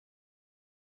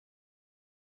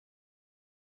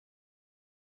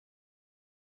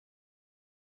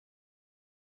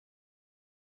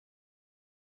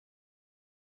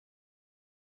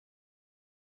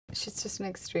She's just an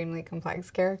extremely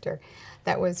complex character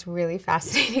that was really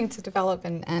fascinating to develop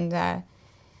and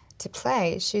to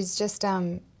play. She's just,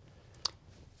 you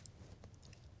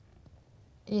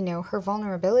know, her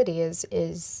vulnerability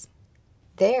is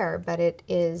there, but it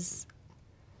is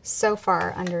so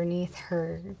far underneath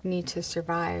her need to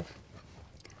survive,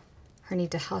 her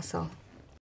need to hustle.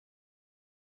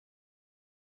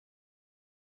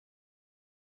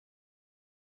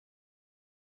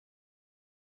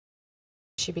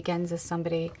 She begins as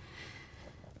somebody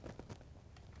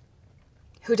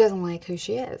who doesn't like who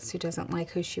she is, who doesn't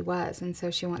like who she was, and so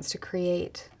she wants to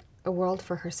create a world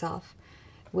for herself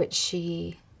which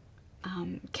she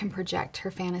can project her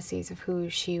fantasies of who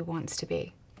she wants to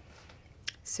be.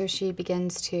 So she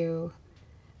begins to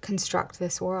construct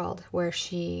this world where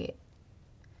she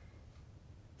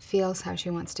feels how she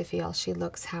wants to feel, she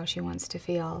looks how she wants to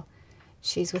feel.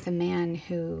 She's with a man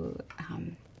who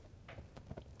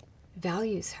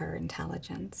values her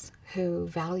intelligence, who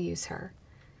values her,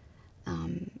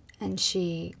 and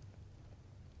she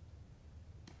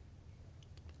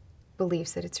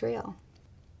believes that it's real.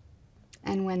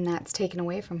 And when that's taken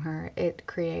away from her, it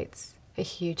creates a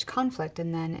huge conflict,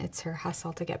 and then it's her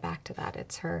hustle to get back to that.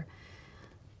 It's her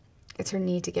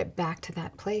need to get back to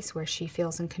that place where she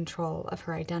feels in control of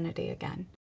her identity again.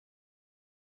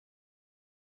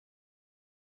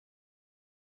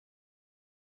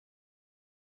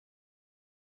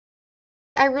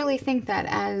 I really think that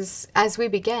as we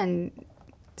begin,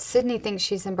 Sydney thinks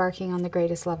she's embarking on the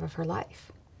greatest love of her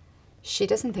life. She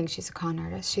doesn't think she's a con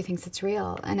artist. She thinks it's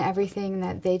real. And everything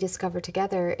that they discover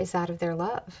together is out of their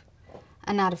love,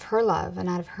 and out of her love, and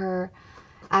out of her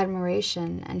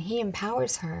admiration. And he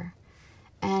empowers her.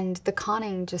 And the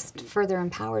conning just further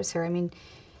empowers her. I mean,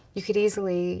 you could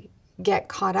easily get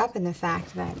caught up in the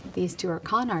fact that these two are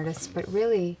con artists, but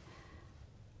really,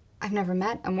 I've never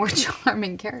met a more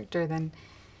charming character than,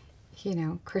 you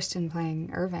know, Christian playing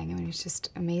Irving. I mean, he's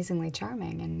just amazingly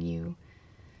charming, and you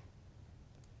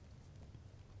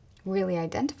really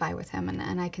identify with him.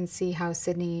 And I can see how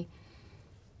Sydney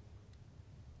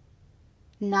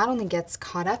not only gets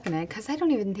caught up in it, because I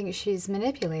don't even think she's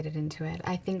manipulated into it.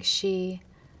 I think she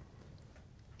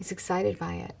is excited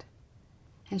by it.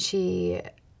 And she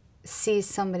sees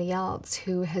somebody else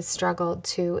who has struggled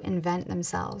to invent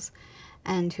themselves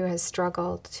and who has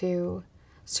struggled to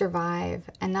survive,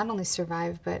 and not only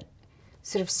survive, but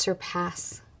sort of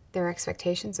surpass their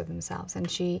expectations of themselves.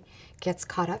 And she gets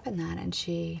caught up in that, and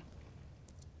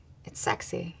it's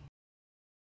sexy.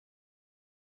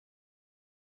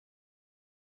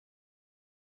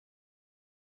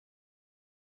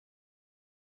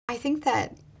 I think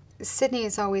that Sydney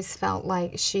has always felt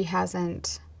like she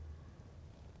hasn't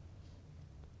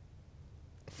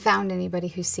found anybody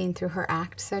who's seen through her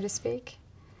act, so to speak,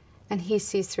 and he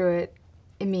sees through it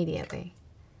immediately.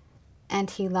 And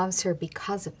he loves her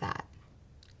because of that,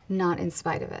 not in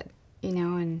spite of it, you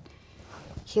know, and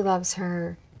he loves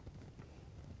her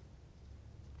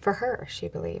for her, she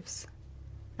believes.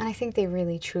 And I think they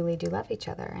really, truly do love each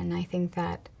other. And I think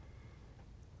that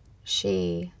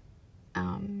she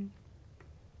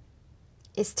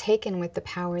is taken with the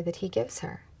power that he gives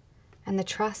her and the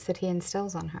trust that he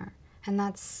instills on her. And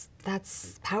that's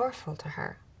powerful to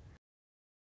her.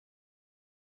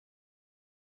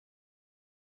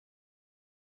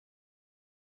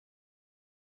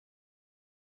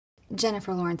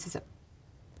 Jennifer Lawrence is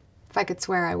if I could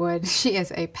swear I would, she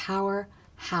is a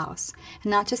powerhouse.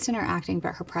 And not just in her acting,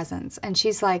 but her presence. And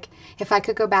she's like, if I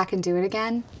could go back and do it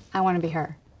again, I want to be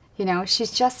her. You know,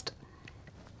 she's just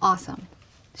awesome.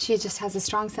 She just has a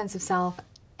strong sense of self,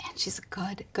 and she's a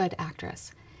good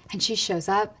actress. And she shows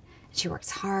up, and she works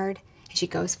hard, and she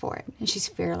goes for it. And she's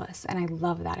fearless, and I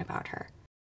love that about her.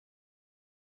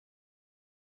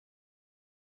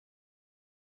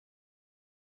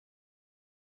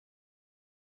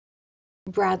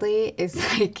 Bradley is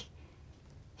like,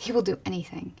 he will do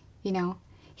anything, you know?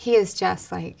 He is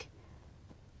just like,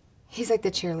 he's like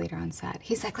the cheerleader on set.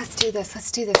 He's like, let's do this,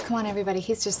 come on everybody.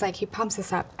 He's just like, he pumps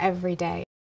us up every day.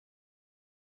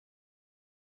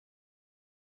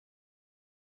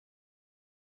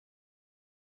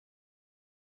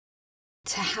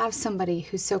 To have somebody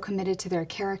who's so committed to their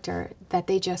character that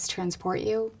they just transport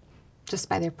you just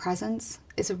by their presence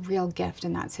is a real gift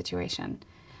in that situation.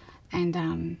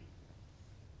 And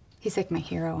he's like my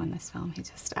hero in this film.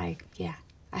 I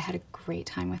had a great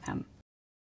time with him.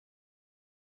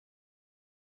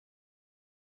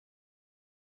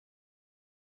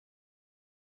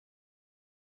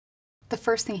 The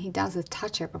first thing he does is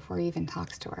touch her before he even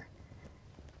talks to her.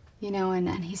 You know, and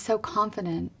he's so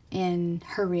confident in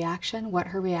her reaction, what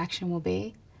her reaction will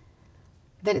be,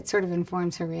 that it sort of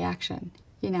informs her reaction,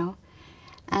 you know?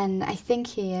 And I think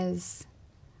he is,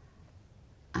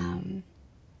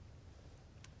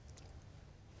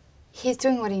 he's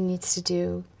doing what he needs to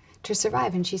do to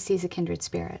survive, and she sees a kindred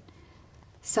spirit.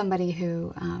 Somebody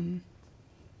who,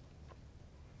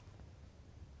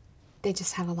 they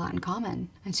just have a lot in common,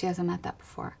 and she hasn't met that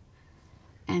before.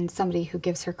 And somebody who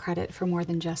gives her credit for more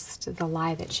than just the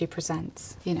lie that she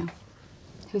presents, you know,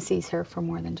 who sees her for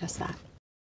more than just that.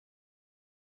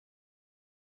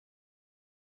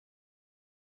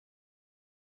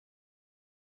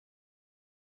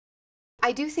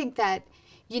 I do think that,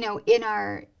 you know, in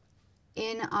our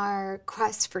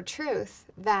quest for truth,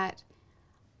 that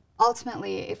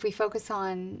ultimately, if we focus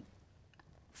on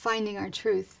finding our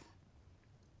truth,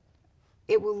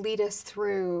 it will lead us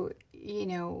through, you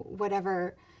know,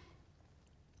 whatever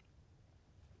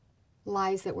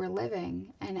lies that we're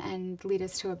living, and lead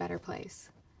us to a better place.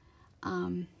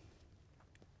 And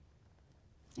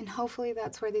hopefully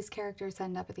that's where these characters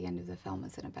end up at the end of the film,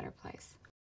 is in a better place.